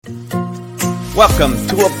Welcome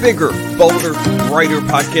to a bigger, bolder, brighter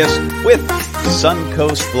podcast with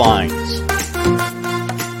Suncoast Blinds.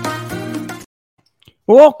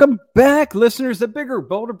 Welcome back, listeners. The bigger,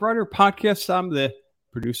 bolder, brighter podcast. I'm the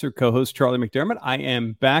producer, co-host Charlie McDermott. I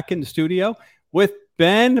am back in the studio with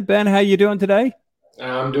Ben. Ben, how you doing today?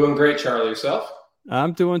 I'm doing great, Charlie. Yourself?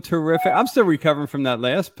 I'm doing terrific. I'm still recovering from that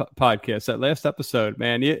last podcast, that last episode,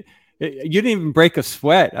 man. You didn't even break a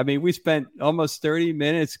sweat. I mean, we spent almost 30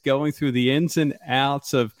 minutes going through the ins and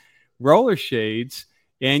outs of roller shades,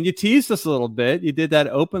 and you teased us a little bit. You did that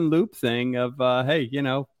open loop thing of, hey, you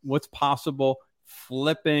know, what's possible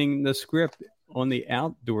flipping the script on the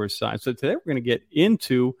outdoor side. So today we're going to get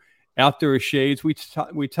into outdoor shades. We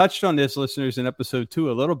touched on this, listeners, in episode 2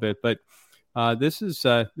 a little bit, but this is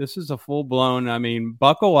a full blown. I mean,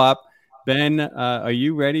 buckle up, Ben. Are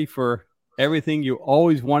you ready for everything you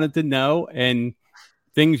always wanted to know and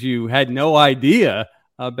things you had no idea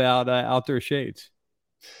about outdoor shades?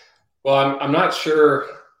 Well, I'm not sure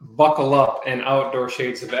buckle up and outdoor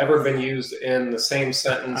shades have ever been used in the same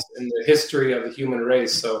sentence in the history of the human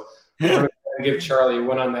race. So I'm going to give Charlie a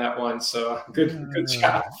win on that one. So good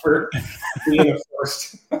job for being the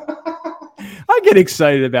first. I get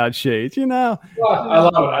excited about shades, you know. Well,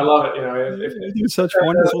 I love it. You know, if you do such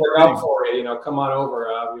wonderful things. Out for you, you know, come on over.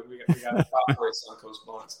 We got a top for Suncoast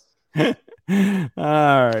Blinds.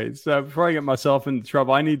 All right. So before I get myself into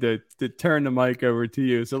trouble, I need to turn the mic over to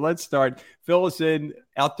you. So let's start. Fill us in,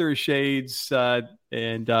 outdoor shades,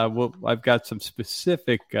 and I've got some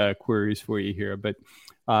specific queries for you here. But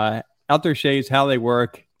outdoor shades, how they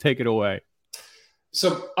work, take it away.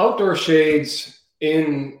 So outdoor shades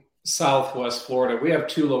in Southwest Florida, we have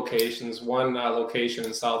 2 locations, one location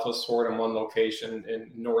in Southwest Florida and one location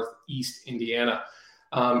in Northeast Indiana.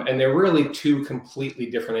 And they're really 2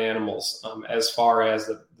 completely different animals as far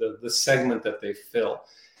as the segment that they fill.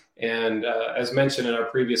 And as mentioned in our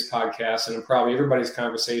previous podcast, and in probably everybody's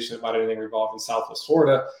conversation about anything revolving Southwest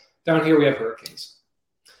Florida, down here we have hurricanes.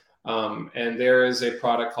 And there is a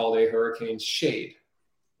product called a hurricane shade,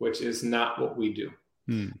 which is not what we do.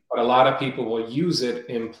 But a lot of people will use it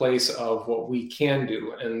in place of what we can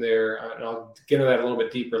do. And I'll get into that a little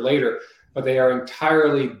bit deeper later, but they are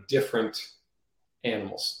entirely different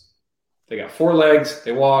animals. They got 4 legs,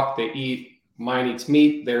 they walk, they eat. Mine eats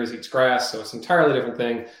meat, theirs eats grass. So it's an entirely different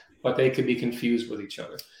thing, but they could be confused with each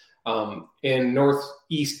other. In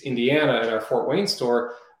Northeast Indiana at our Fort Wayne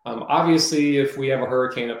store, obviously if we have a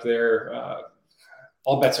hurricane up there,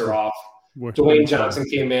 all bets are off. Dwayne Johnson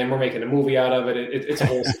came in. We're making a movie out of it. It's a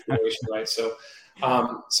whole situation, right? So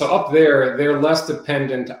up there, they're less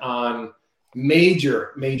dependent on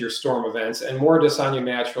major storm events and more just on your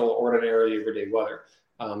natural, ordinary, everyday weather.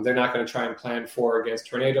 They're not going to try and plan for against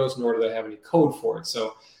tornadoes, nor do they have any code for it.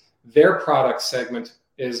 So their product segment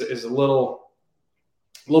is a little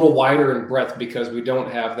wider in breadth because we don't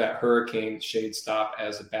have that hurricane shade stop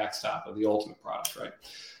as a backstop of the ultimate product, right?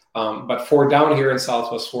 But for down here in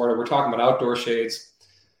Southwest Florida, we're talking about outdoor shades.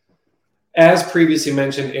 As previously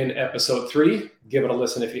mentioned in episode 3, give it a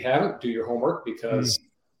listen if you haven't. Do your homework because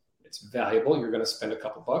it's valuable. You're going to spend a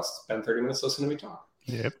couple bucks, spend 30 minutes listening to me talk.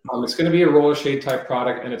 Yep. It's going to be a roller shade type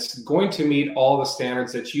product, and it's going to meet all the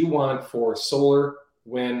standards that you want for solar,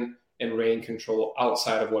 wind, and rain control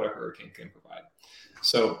outside of what a hurricane can provide.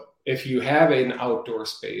 So if you have an outdoor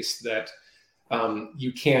space that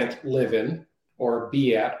you can't live in, or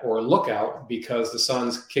be at, or look out because the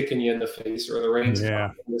sun's kicking you in the face or the rain's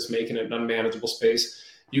just making it an unmanageable space,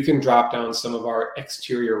 you can drop down some of our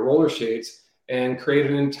exterior roller shades and create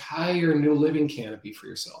an entire new living canopy for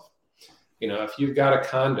yourself. You know, if you've got a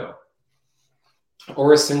condo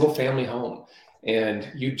or a single family home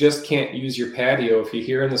and you just can't use your patio if you're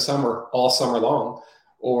here in the summer all summer long,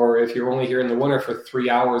 or if you're only here in the winter for 3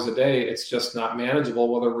 hours a day, it's just not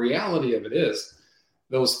manageable. Well, the reality of it is,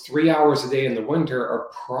 those 3 hours a day in the winter are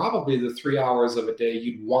probably the 3 hours of a day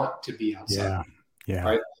you'd want to be outside. Yeah.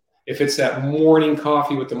 Right? If it's that morning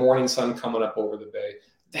coffee with the morning sun coming up over the bay,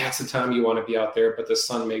 that's the time you want to be out there, but the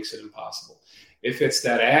sun makes it impossible. If it's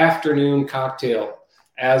that afternoon cocktail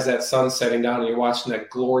as that sun's setting down and you're watching that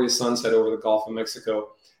glorious sunset over the Gulf of Mexico,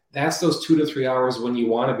 that's those 2 to 3 hours when you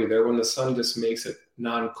want to be there, when the sun just makes it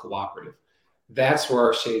non-cooperative. That's where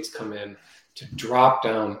our shades come in to drop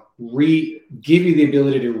down, give you the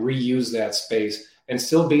ability to reuse that space and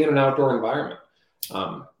still be in an outdoor environment.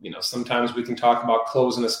 Sometimes we can talk about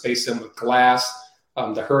closing a space in with glass.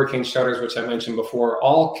 The hurricane shutters, which I mentioned before,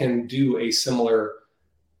 all can do a similar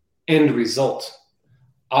end result.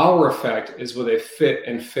 Our effect is with a fit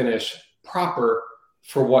and finish proper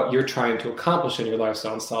for what you're trying to accomplish in your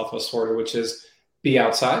lifestyle in Southwest Florida, which is be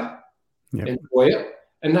outside, enjoy it,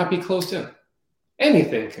 and not be closed in.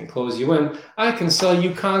 Anything can close you in. I can sell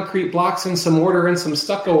you concrete blocks and some mortar and some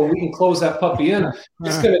stucco, and we can close that puppy in.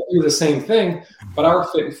 It's going to do the same thing, but our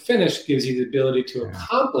fit and finish gives you the ability to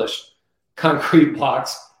accomplish concrete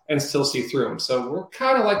blocks and still see through them. So we're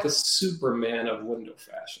kind of like the Superman of window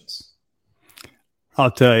fashions.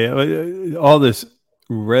 I'll tell you, all this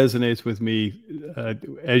resonates with me.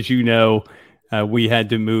 As you know, we had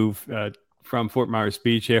to move from Fort Myers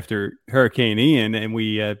Beach after Hurricane Ian, and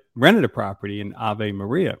we rented a property in Ave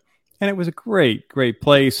Maria. And it was a great, great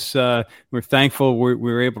place. We're thankful we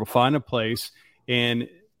were able to find a place. And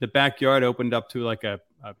the backyard opened up to like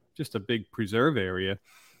just a big preserve area.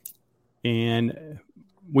 And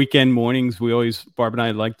weekend mornings, Barb and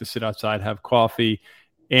I like to sit outside, have coffee.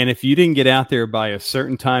 And if you didn't get out there by a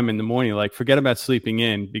certain time in the morning, like forget about sleeping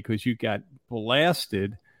in because you got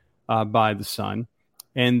blasted by the sun.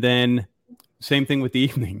 And then same thing with the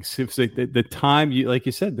evenings. It's like the time like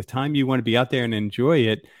you said, the time you want to be out there and enjoy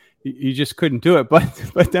it, you just couldn't do it.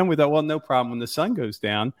 But then we thought, well, no problem. When the sun goes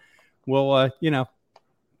down, we'll do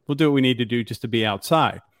what we need to do just to be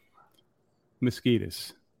outside.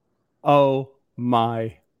 Mosquitoes. Oh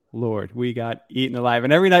my Lord, we got eaten alive.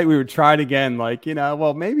 And every night we would try it again, like,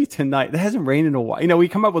 well, maybe tonight. It hasn't rained in a while. We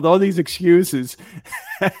come up with all these excuses.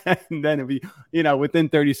 And then it'd be, within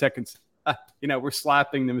 30 seconds, we're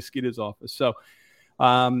slapping the mosquitoes off us. So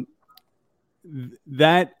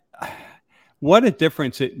what a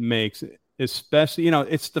difference it makes, especially,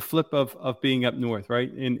 it's the flip of being up north,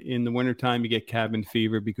 right? In the wintertime, you get cabin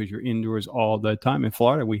fever because you're indoors all the time. In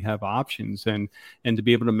Florida, we have options and to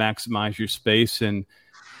be able to maximize your space and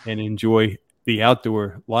enjoy the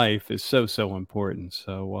outdoor life is so, so important.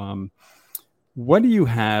 So what do you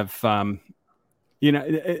have, and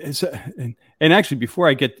actually, before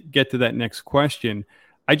I get to that next question,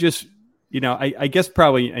 I just, I guess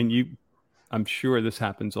probably, and I'm sure this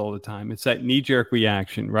happens all the time. It's that knee-jerk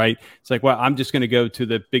reaction, right? It's like, well, I'm just going to go to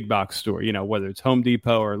the big box store, whether it's Home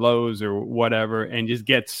Depot or Lowe's or whatever, and just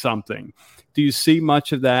get something. Do you see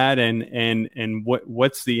much of that? And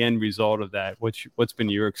what's the end result of that? What's been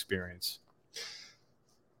your experience?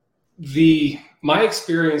 My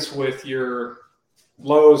experience with your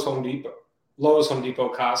Lowe's, Home Depot,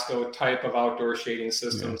 Costco type of outdoor shading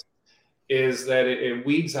systems is that it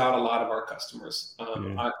weeds out a lot of our customers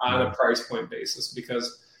on a price point basis,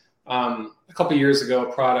 because a couple of years ago,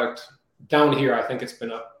 a product down here, I think it's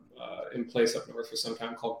been up in place up north for some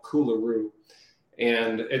time, called Coolaroo.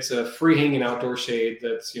 And it's a free hanging outdoor shade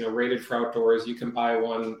that's, rated for outdoors. You can buy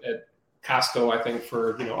one at Costco, I think,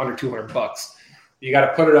 for, under $200. You got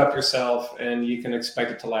to put it up yourself and you can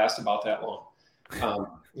expect it to last about that long.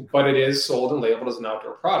 But it is sold and labeled as an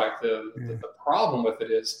outdoor product. The problem with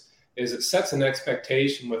it is it sets an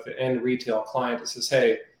expectation with the end retail client that says,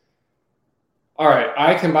 hey, all right,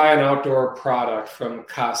 I can buy an outdoor product from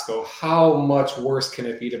Costco. How much worse can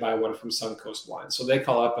it be to buy one from Suncoast Blinds? So they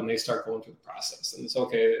call up and they start going through the process. And it's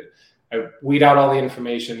okay. I weed out all the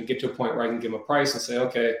information, get to a point where I can give them a price and say,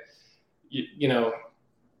 okay,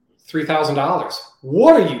 $3,000.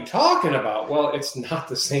 What are you talking about? Well, it's not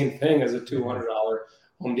the same thing as a $200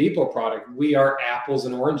 Home Depot product. We are apples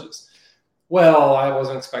and oranges. Well, I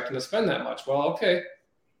wasn't expecting to spend that much. Well, okay,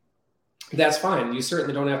 that's fine. You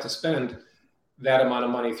certainly don't have to spend that amount of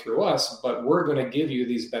money through us, but we're going to give you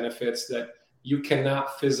these benefits that you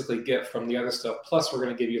cannot physically get from the other stuff. Plus, we're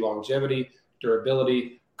going to give you longevity,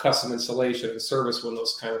 durability, custom installation, and service when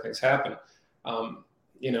those kind of things happen.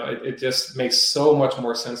 It just makes so much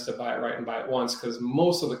more sense to buy it right and buy it once, because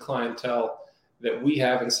most of the clientele that we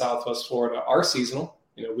have in Southwest Florida are seasonal.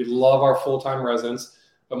 We love our full-time residents,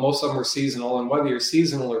 but most of them are seasonal. And whether you're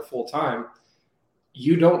seasonal or full-time,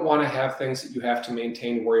 you don't want to have things that you have to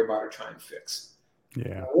maintain, worry about, or try and fix.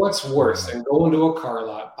 Yeah. What's worse than going to a car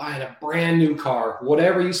lot, buying a brand new car,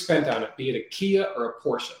 whatever you spent on it, be it a Kia or a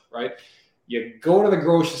Porsche, right? You go to the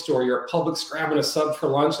grocery store, you're at Publix grabbing a sub for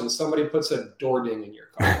lunch, and somebody puts a door ding in your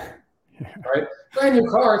car, right? Brand new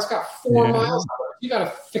car, it's got 4 miles on it. You got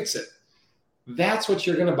to fix it. That's what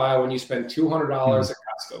you're going to buy when you spend $200 at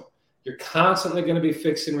Costco. You're constantly going to be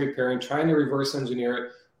fixing, repairing, trying to reverse engineer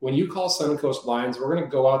it. When you call Suncoast Blinds, we're going to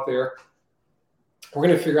go out there. We're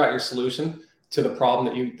going to figure out your solution to the problem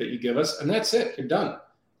that you give us, and that's it. You're done.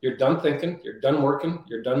 You're done thinking. You're done working.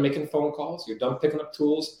 You're done making phone calls. You're done picking up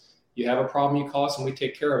tools. You have a problem, you call us, and we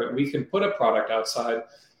take care of it. We can put a product outside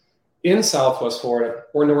in Southwest Florida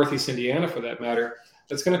or Northeast Indiana, for that matter,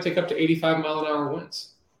 that's going to take up to 85-mile-an-hour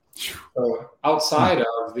winds. So outside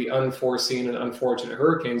of the unforeseen and unfortunate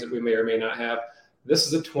hurricanes that we may or may not have, this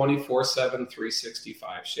is a 24/7,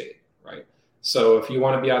 365 shade, right? So if you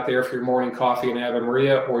want to be out there for your morning coffee in Ave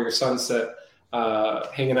Maria or your sunset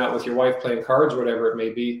hanging out with your wife, playing cards, whatever it may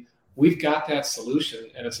be. We've got that solution,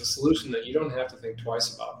 and it's a solution that you don't have to think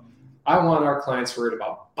twice about. I want our clients worried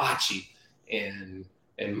about bocce and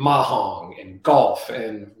mahjong and golf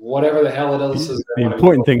and whatever the hell it is. The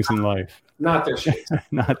important things in life. Not their shades.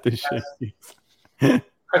 Not the shades.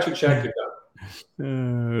 Cut your check, you're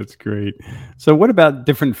done. That's great. So what about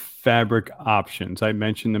different fabric options? I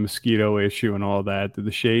mentioned the mosquito issue and all that. Do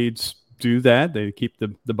the shades do that? They keep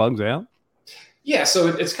the bugs out? Yeah, so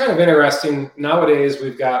it's kind of interesting. Nowadays,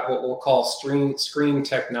 we've got what we'll call screen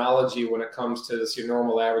technology when it comes to this, your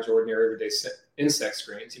normal, average, ordinary, everyday insect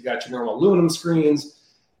screens. You've got your normal aluminum screens,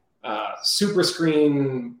 super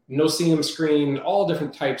screen, no-seam screen, all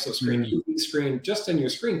different types of screen, UV screen, just in your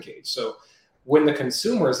screen cage. So when the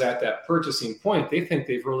consumer is at that purchasing point, they think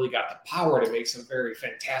they've really got the power to make some very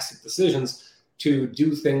fantastic decisions to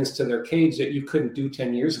do things to their cage that you couldn't do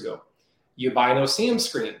 10 years ago. You buy no-seam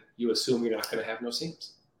screen, you assume you're not going to have no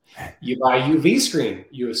seams. You buy UV screen,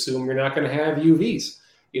 you assume you're not going to have UVs.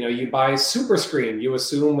 You buy super screen, you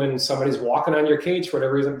assume when somebody's walking on your cage for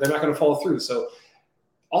whatever reason, they're not going to fall through. So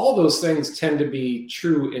all those things tend to be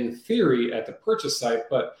true in theory at the purchase site,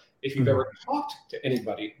 but if you've ever talked to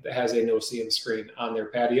anybody that has a no-seam screen on their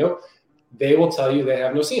patio, they will tell you they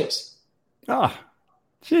have no seams.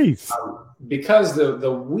 Jeez. Because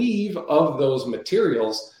the weave of those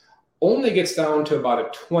materials only gets down to about a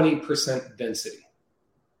 20% density.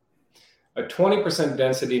 A 20%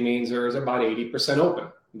 density means there's about 80% open.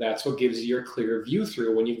 That's what gives you your clear view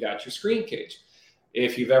through when you've got your screen cage.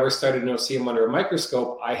 If you've ever studied no-seam under a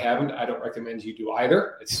microscope, I haven't. I don't recommend you do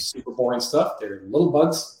either. It's super boring stuff. They're little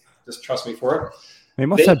bugs. Just trust me for it. They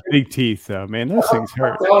must have big teeth, though, man. Those things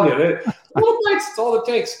hurt. I'm telling you, little bites, that's all it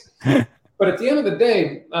takes. But at the end of the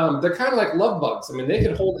day, they're kind of like love bugs. I mean, they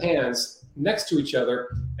can hold hands next to each other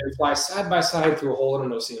and fly side by side through a hole in a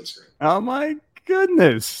no-seam screen. Oh, my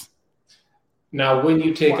goodness. Now, when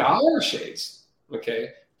you take our shades,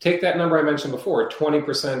 okay, take that number I mentioned before,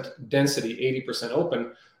 20% density, 80%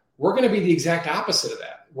 open, we're going to be the exact opposite of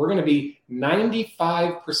that. We're going to be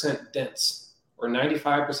 95% dense or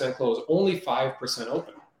 95% closed, only 5%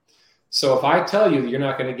 open. So if I tell you you're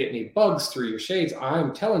not going to get any bugs through your shades,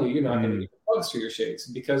 I'm telling you you're not going to get bugs through your shades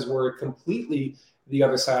because we're completely the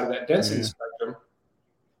other side of that density spectrum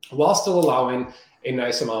while still allowing a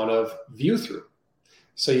nice amount of view through.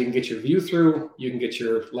 So you can get your view through, you can get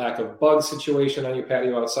your lack of bug situation on your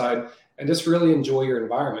patio outside, and just really enjoy your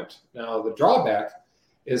environment. Now, the drawback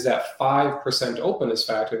is that 5% openness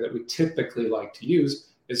factor that we typically like to use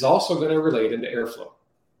is also going to relate into airflow.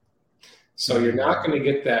 So you're not going to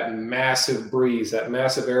get that massive breeze, that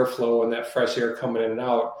massive airflow and that fresh air coming in and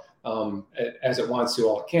out as it wants to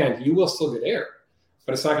all it can. You will still get air,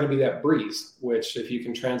 but it's not going to be that breeze, which if you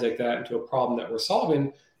can translate that into a problem that we're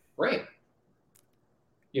solving, rain.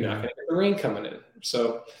 You're not going to get the rain coming in.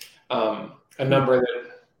 So a number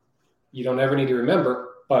that you don't ever need to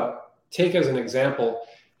remember, but take as an example,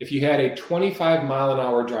 if you had a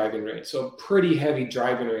 25-mile-an-hour driving rain, so a pretty heavy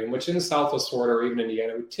driving rain, which in Southwest Florida or even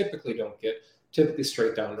Indiana, we typically don't get, typically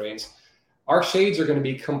straight down rains. Our shades are going to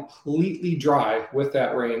be completely dry with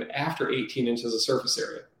that rain after 18 inches of surface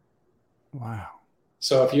area. Wow.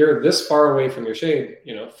 So if you're this far away from your shade,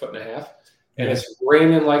 foot and a half, and it's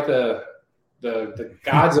raining like the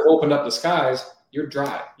gods have opened up the skies, you're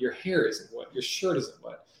dry. Your hair isn't wet. Your shirt isn't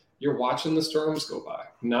wet. You're watching the storms go by,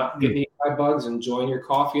 not getting eaten by bugs, enjoying your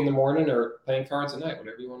coffee in the morning or playing cards at night,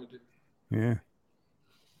 whatever you want to do.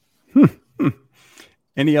 Yeah.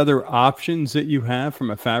 Any other options that you have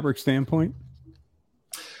from a fabric standpoint?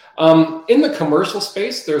 In the commercial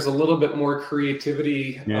space, there's a little bit more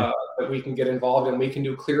creativity that we can get involved in. We can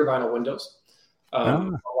do clear vinyl windows. A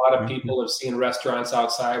lot of people have seen restaurants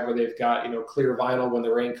outside where they've got, clear vinyl. When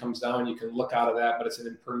the rain comes down, you can look out of that, but it's an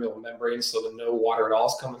impermeable membrane, so that no water at all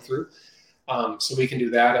is coming through. So we can do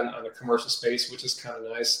that on the commercial space, which is kind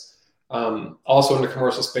of nice. Also in the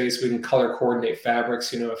commercial space, we can color coordinate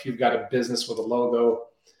fabrics. If you've got a business with a logo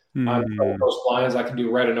on those blinds, I can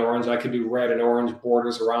do red and orange. I could do red and orange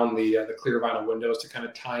borders around the clear vinyl windows to kind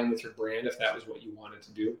of tie in with your brand if that was what you wanted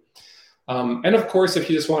to do. And of course, if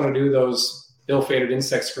you just want to do those ill-fated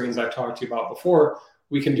insect screens I talked to you about before,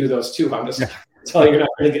 we can do those too. I'm just telling you, you're not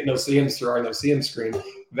going to get no seams through our no-seam screen.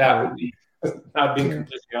 That would be not being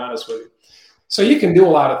completely honest with you. So you can do a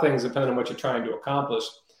lot of things depending on what you're trying to accomplish.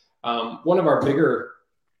 One of our bigger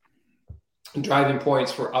driving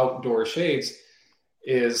points for outdoor shades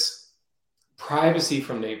is privacy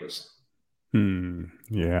from neighbors.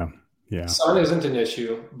 Yeah. Sun isn't an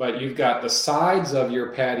issue, but you've got the sides of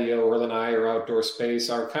your patio or lanai or outdoor space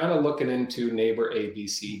are kind of looking into neighbor A, B,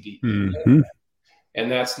 C, D. And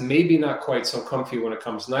that's maybe not quite so comfy when it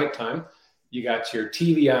comes nighttime. You got your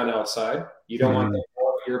TV on outside. You don't want that.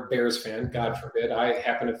 You're a Bears fan, God forbid. I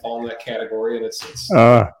happen to fall in that category, and it's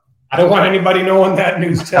I don't want anybody knowing that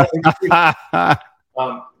news. You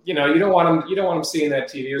don't want them seeing that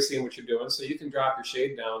TV or seeing what you're doing. So you can drop your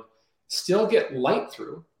shade down, still get light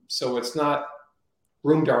through, so it's not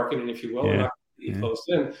room darkening, if you will, not closed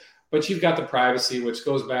in. But you've got the privacy, which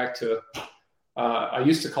goes back to I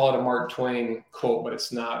used to call it a Mark Twain quote, but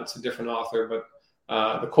it's not. It's a different author,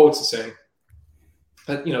 but the quote's the same.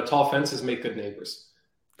 Tall fences make good neighbors,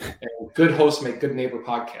 and good hosts make good neighbor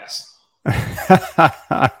podcasts.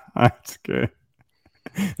 That's good.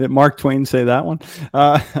 Did Mark Twain say that one?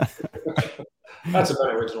 That's a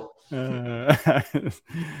better original.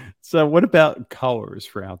 So what about colors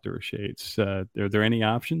for outdoor shades? Are there any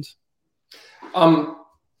options?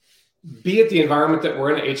 Be it the environment that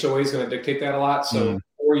we're in, HOA is going to dictate that a lot. So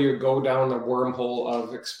before you go down the wormhole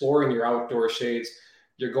of exploring your outdoor shades,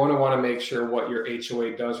 you're going to want to make sure what your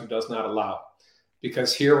HOA does or does not allow.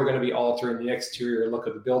 Because here we're going to be altering the exterior look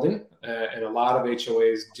of the building. And a lot of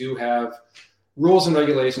HOAs do have rules and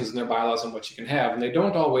regulations in their bylaws on what you can have, and they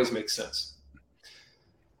don't always make sense.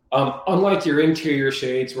 Unlike your interior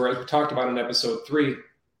shades, where as we talked about in episode 3,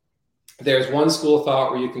 there's one school of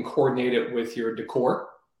thought where you can coordinate it with your decor,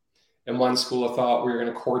 and one school of thought where you're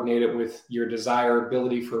going to coordinate it with your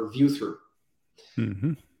desirability for view through.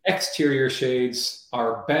 Mm-hmm. Exterior shades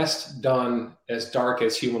are best done as dark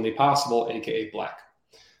as humanly possible, aka black.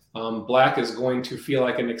 Black is going to feel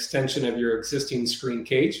like an extension of your existing screen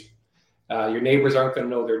cage. Your neighbors aren't going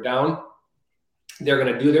to know they're down. They're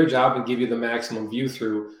going to do their job and give you the maximum view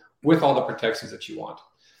through with all the protections that you want.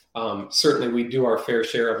 Certainly, we do our fair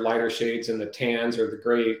share of lighter shades in the tans or the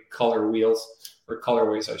gray color wheels, or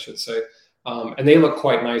colorways, I should say. And they look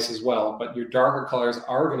quite nice as well. But your darker colors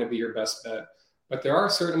are going to be your best bet. But there are a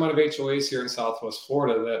certain amount of HOAs here in Southwest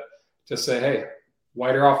Florida that just say, hey,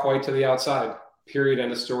 white or off-white to the outside, period,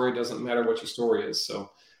 end of story. Doesn't matter what your story is.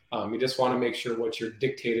 So you just want to make sure what you're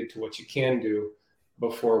dictated to what you can do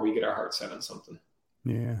before we get our heart set on something.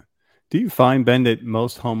 Yeah. Do you find, Ben, that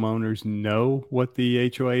most homeowners know what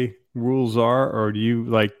the HOA rules are? Or do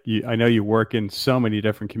you I know you work in so many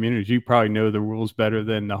different communities. You probably know the rules better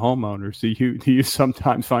than the homeowners. Do you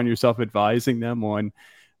sometimes find yourself advising them on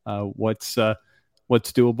what's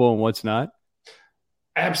doable and what's not?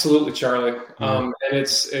 Absolutely, Charlie. And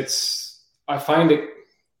I find it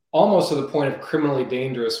almost to the point of criminally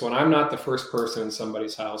dangerous when I'm not the first person in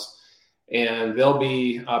somebody's house, and they'll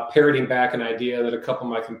be parroting back an idea that a couple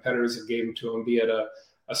of my competitors have given to them, be it a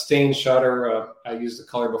stain shutter, I used the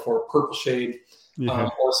color before, purple shade,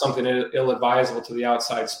 or something ill-advisable to the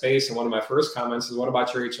outside space. And one of my first comments is, what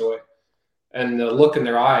about your HOA? And the look in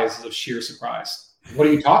their eyes is of sheer surprise. What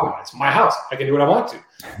are you talking about? It's my house. I can do what I want to.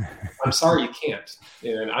 I'm sorry, you can't.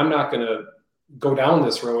 And I'm not going to go down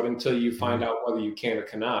this road until you find out whether you can or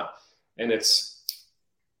cannot. And it's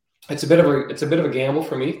a bit of a gamble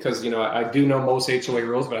for me because I do know most HOA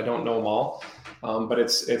rules, but I don't know them all. But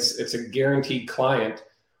it's a guaranteed client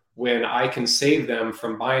when I can save them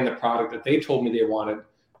from buying the product that they told me they wanted.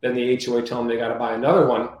 Then the HOA tell them they got to buy another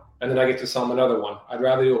one, and then I get to sell them another one. I'd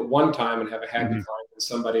rather do it one time and have a happy client than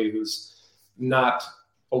somebody who's not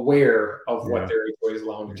aware of what their HOA is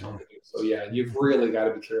allowing to tell them to do. So yeah, you've really got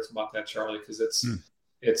to be careful about that, Charlie, because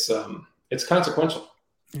it's consequential.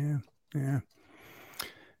 Yeah.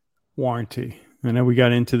 Warranty. I know we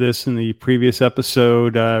got into this in the previous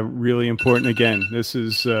episode. Really important. Again, this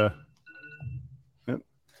is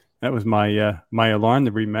that was my alarm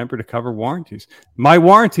to remember to cover warranties. My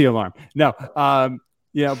warranty alarm. No,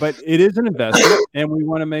 but it is an investment, and we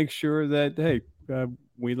want to make sure that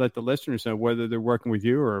we let the listeners know, whether they're working with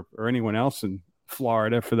you or anyone else in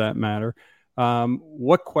Florida for that matter.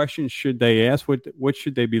 What questions should they ask? What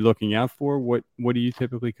should they be looking out for? What do you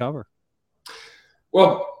typically cover?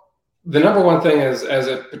 Well, the number one thing is, as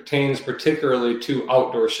it pertains particularly to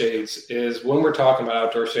outdoor shades, is when we're talking about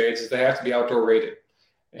outdoor shades, is they have to be outdoor rated.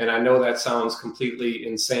 And I know that sounds completely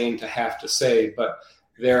insane to have to say, but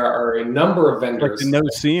there are a number of vendors. Like the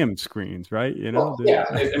no-see-em screens, right?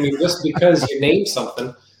 I mean, just because you name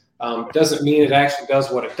something doesn't mean it actually does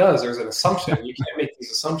what it does. There's an assumption. You can't make these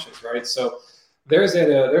assumptions, right? So there's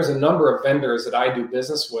a number of vendors that I do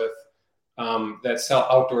business with that sell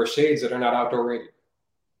outdoor shades that are not outdoor rated.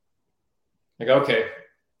 Like, okay,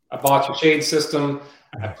 I bought your shade system,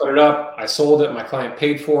 I put it up, I sold it, my client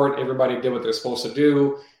paid for it, everybody did what they're supposed to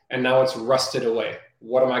do, and now it's rusted away.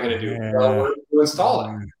 What am I going to do? Well, we're going to install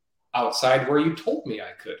it. outside where you told me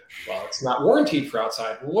I could. Well, it's not warranted for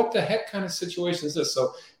outside. What the heck kind of situation is this?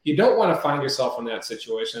 So you don't want to find yourself in that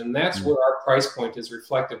situation. And that's where our price point is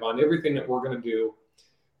reflective on everything that we're going to do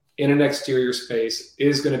in an exterior space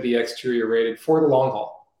is going to be exterior rated for the long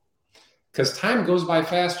haul. Because time goes by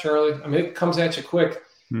fast, Charlie. I mean, it comes at you quick.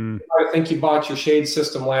 I think you bought your shade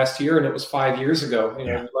system last year and it was 5 years ago. You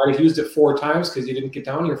might have used it 4 times because you didn't get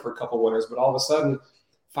down here for a couple of winters, but all of a sudden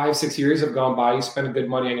 5-6 years have gone by. You spend good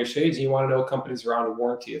money on your shades and you want to know companies around to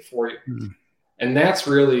warranty it for you. And that's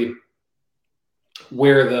really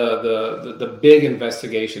where the big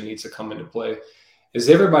investigation needs to come into play. Is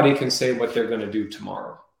everybody can say what they're going to do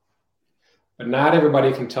tomorrow, but not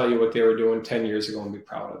everybody can tell you what they were doing 10 years ago and be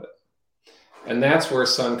proud of it. And that's where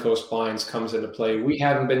Suncoast Blinds comes into play. We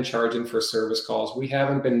haven't been charging for service calls. We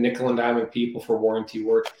haven't been nickel and diming people for warranty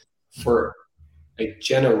work for a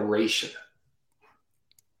generation.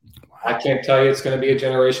 I can't tell you it's going to be a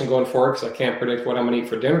generation going forward because I can't predict what I'm going to eat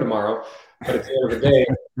for dinner tomorrow. But at the end of the day,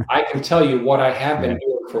 I can tell you what I have been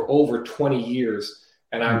doing for over 20 years.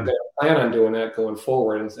 And I'm going to plan on doing that going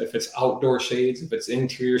forward. And if it's outdoor shades, if it's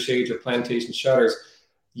interior shades or plantation shutters,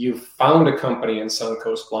 you've found a company in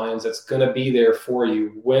Suncoast Blinds that's going to be there for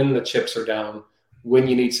you when the chips are down, when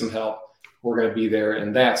you need some help. We're going to be there.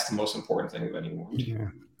 And that's the most important thing of any warranty.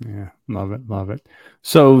 Yeah. Love it.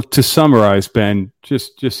 So to summarize, Ben,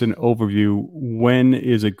 just an overview, when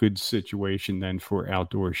is a good situation then for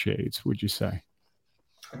outdoor shades, would you say?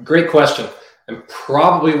 Great question. And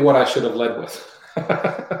probably what I should have led with.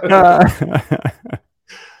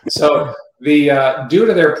 So due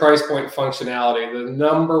to their price point functionality, the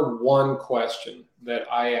number one question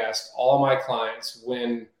that I ask all my clients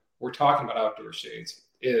when we're talking about outdoor shades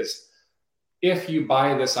is, if you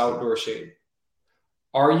buy this outdoor shade,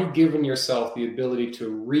 are you giving yourself the ability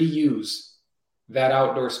to reuse that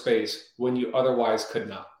outdoor space when you otherwise could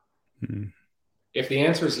not? If the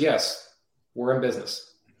answer is yes, we're in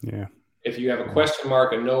business. Yeah. If you have a question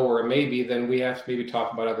mark, a no, or a maybe, then we have to maybe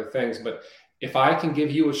talk about other things. But if I can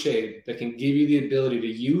give you a shade that can give you the ability to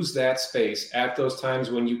use that space at those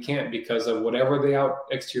times when you can't because of whatever the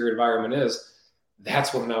exterior environment is,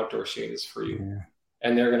 that's what an outdoor shade is for you. Yeah.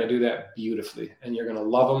 And they're going to do that beautifully. And you're going to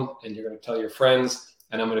love them, and you're going to tell your friends,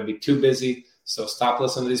 and I'm going to be too busy. So stop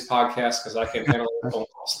listening to these podcasts because I can't handle the phone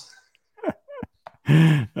calls.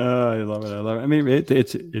 I love it. I mean,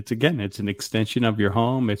 it's an extension of your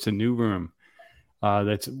home. It's a new room.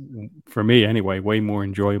 That's, for me anyway, way more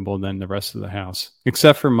enjoyable than the rest of the house,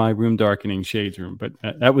 except for my room darkening shades room. But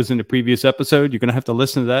that was in the previous episode. You're going to have to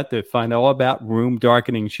listen to that to find all about room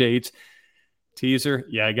darkening shades. Teaser,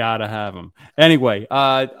 I gotta have them. Anyway,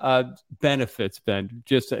 benefits, Ben.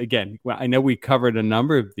 Just again, I know we covered a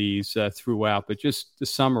number of these throughout, but just to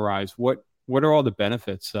summarize, what are all the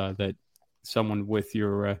benefits that someone with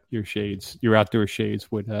your shades, your outdoor shades,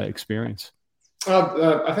 would experience?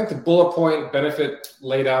 I think the bullet point benefit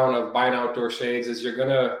lay down of buying outdoor shades is you're going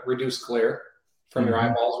to reduce glare from your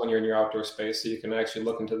eyeballs when you're in your outdoor space, so you can actually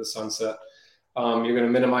look into the sunset. You're going to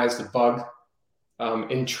minimize the bug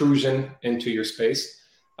intrusion into your space.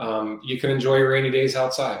 You can enjoy rainy days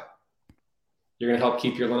outside. You're going to help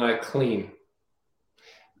keep your lanai clean.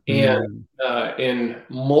 And in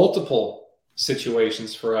multiple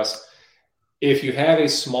situations for us, if you have a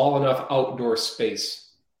small enough outdoor space,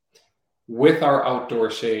 with our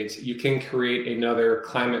outdoor shades, you can create another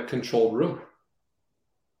climate-controlled room.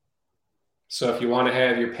 So if you want to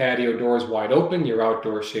have your patio doors wide open, your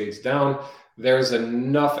outdoor shades down, there's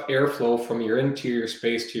enough airflow from your interior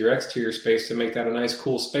space to your exterior space to make that a nice,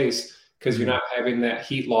 cool space, because you're not having that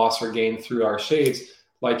heat loss or gain through our shades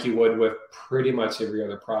like you would with pretty much every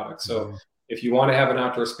other product. So if you want to have an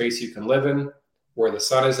outdoor space you can live in, where the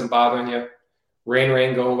sun isn't bothering you,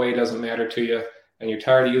 rain, go away, doesn't matter to you, and you're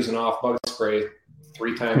tired of using off bug spray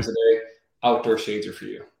 3 times a day, outdoor shades are for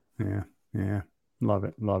you. Yeah. Love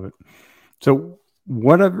it. So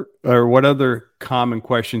what other common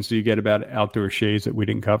questions do you get about outdoor shades that we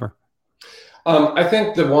didn't cover? I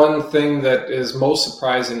think the one thing that is most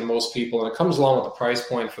surprising to most people, and it comes along with the price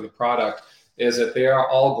point for the product, is that they are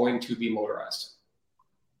all going to be motorized.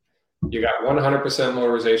 You got 100%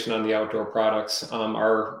 motorization on the outdoor products.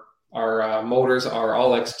 Our motors are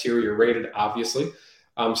all exterior rated, obviously,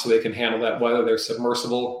 so they can handle that weather. They're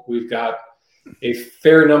submersible. We've got a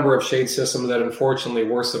fair number of shade systems that unfortunately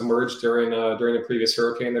were submerged during the previous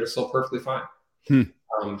hurricane that are still perfectly fine.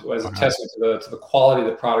 As a testament to the quality of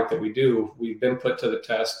the product that we do, we've been put to the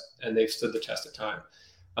test, and they've stood the test of time.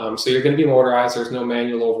 So you're going to be motorized. There's no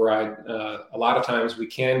manual override. A lot of times we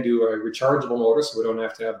can do a rechargeable motor, so we don't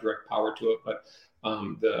have to have direct power to it. But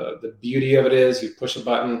the beauty of it is you push a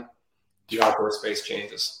button, the outdoor space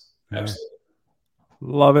changes. Absolutely.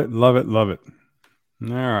 Love it, love it, love it. All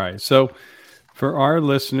right. So for our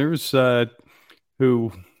listeners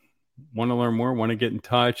who want to learn more, want to get in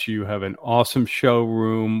touch, you have an awesome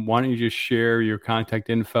showroom. Why don't you just share your contact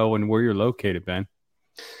info and where you're located, Ben?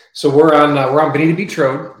 So we're on Bonita Beach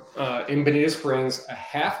Road in Bonita Springs, a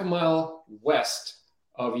half a mile west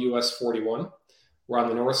of US 41. We're on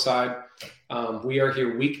the north side. We are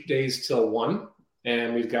here weekdays till 1,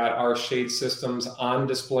 and we've got our shade systems on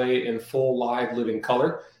display in full live living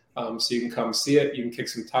color. So you can come see it. You can kick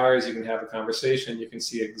some tires. You can have a conversation. You can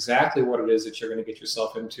see exactly what it is that you're going to get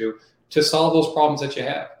yourself into to solve those problems that you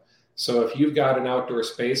have. So if you've got an outdoor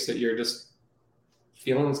space that you're just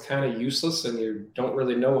feeling is kind of useless and you don't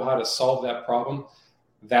really know how to solve that problem,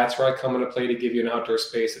 that's where I come into play to give you an outdoor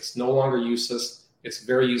space. It's no longer useless. It's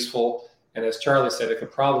very useful. And as Charlie said, it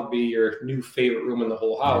could probably be your new favorite room in the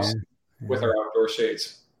whole house with our outdoor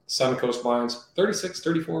shades. Suncoast Blinds,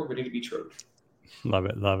 3634 Bonita Beach Road. Love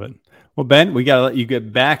it, love it. Well, Ben, we got to let you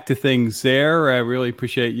get back to things there. I really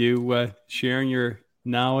appreciate you sharing your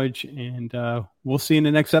knowledge, and we'll see you in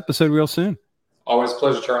the next episode real soon. Always a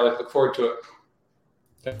pleasure, Charlie. Look forward to it.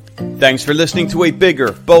 Thanks for listening to a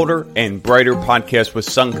bigger, bolder, and brighter podcast with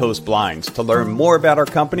Suncoast Blinds. To learn more about our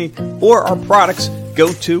company or our products,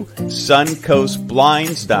 go to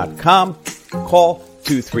suncoastblinds.com. Call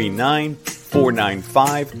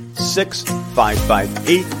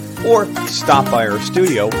 239-495-6558 or stop by our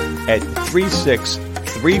studio at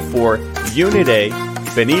 3634 Unit A,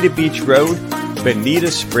 Bonita Beach Road,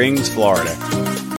 Bonita Springs, Florida.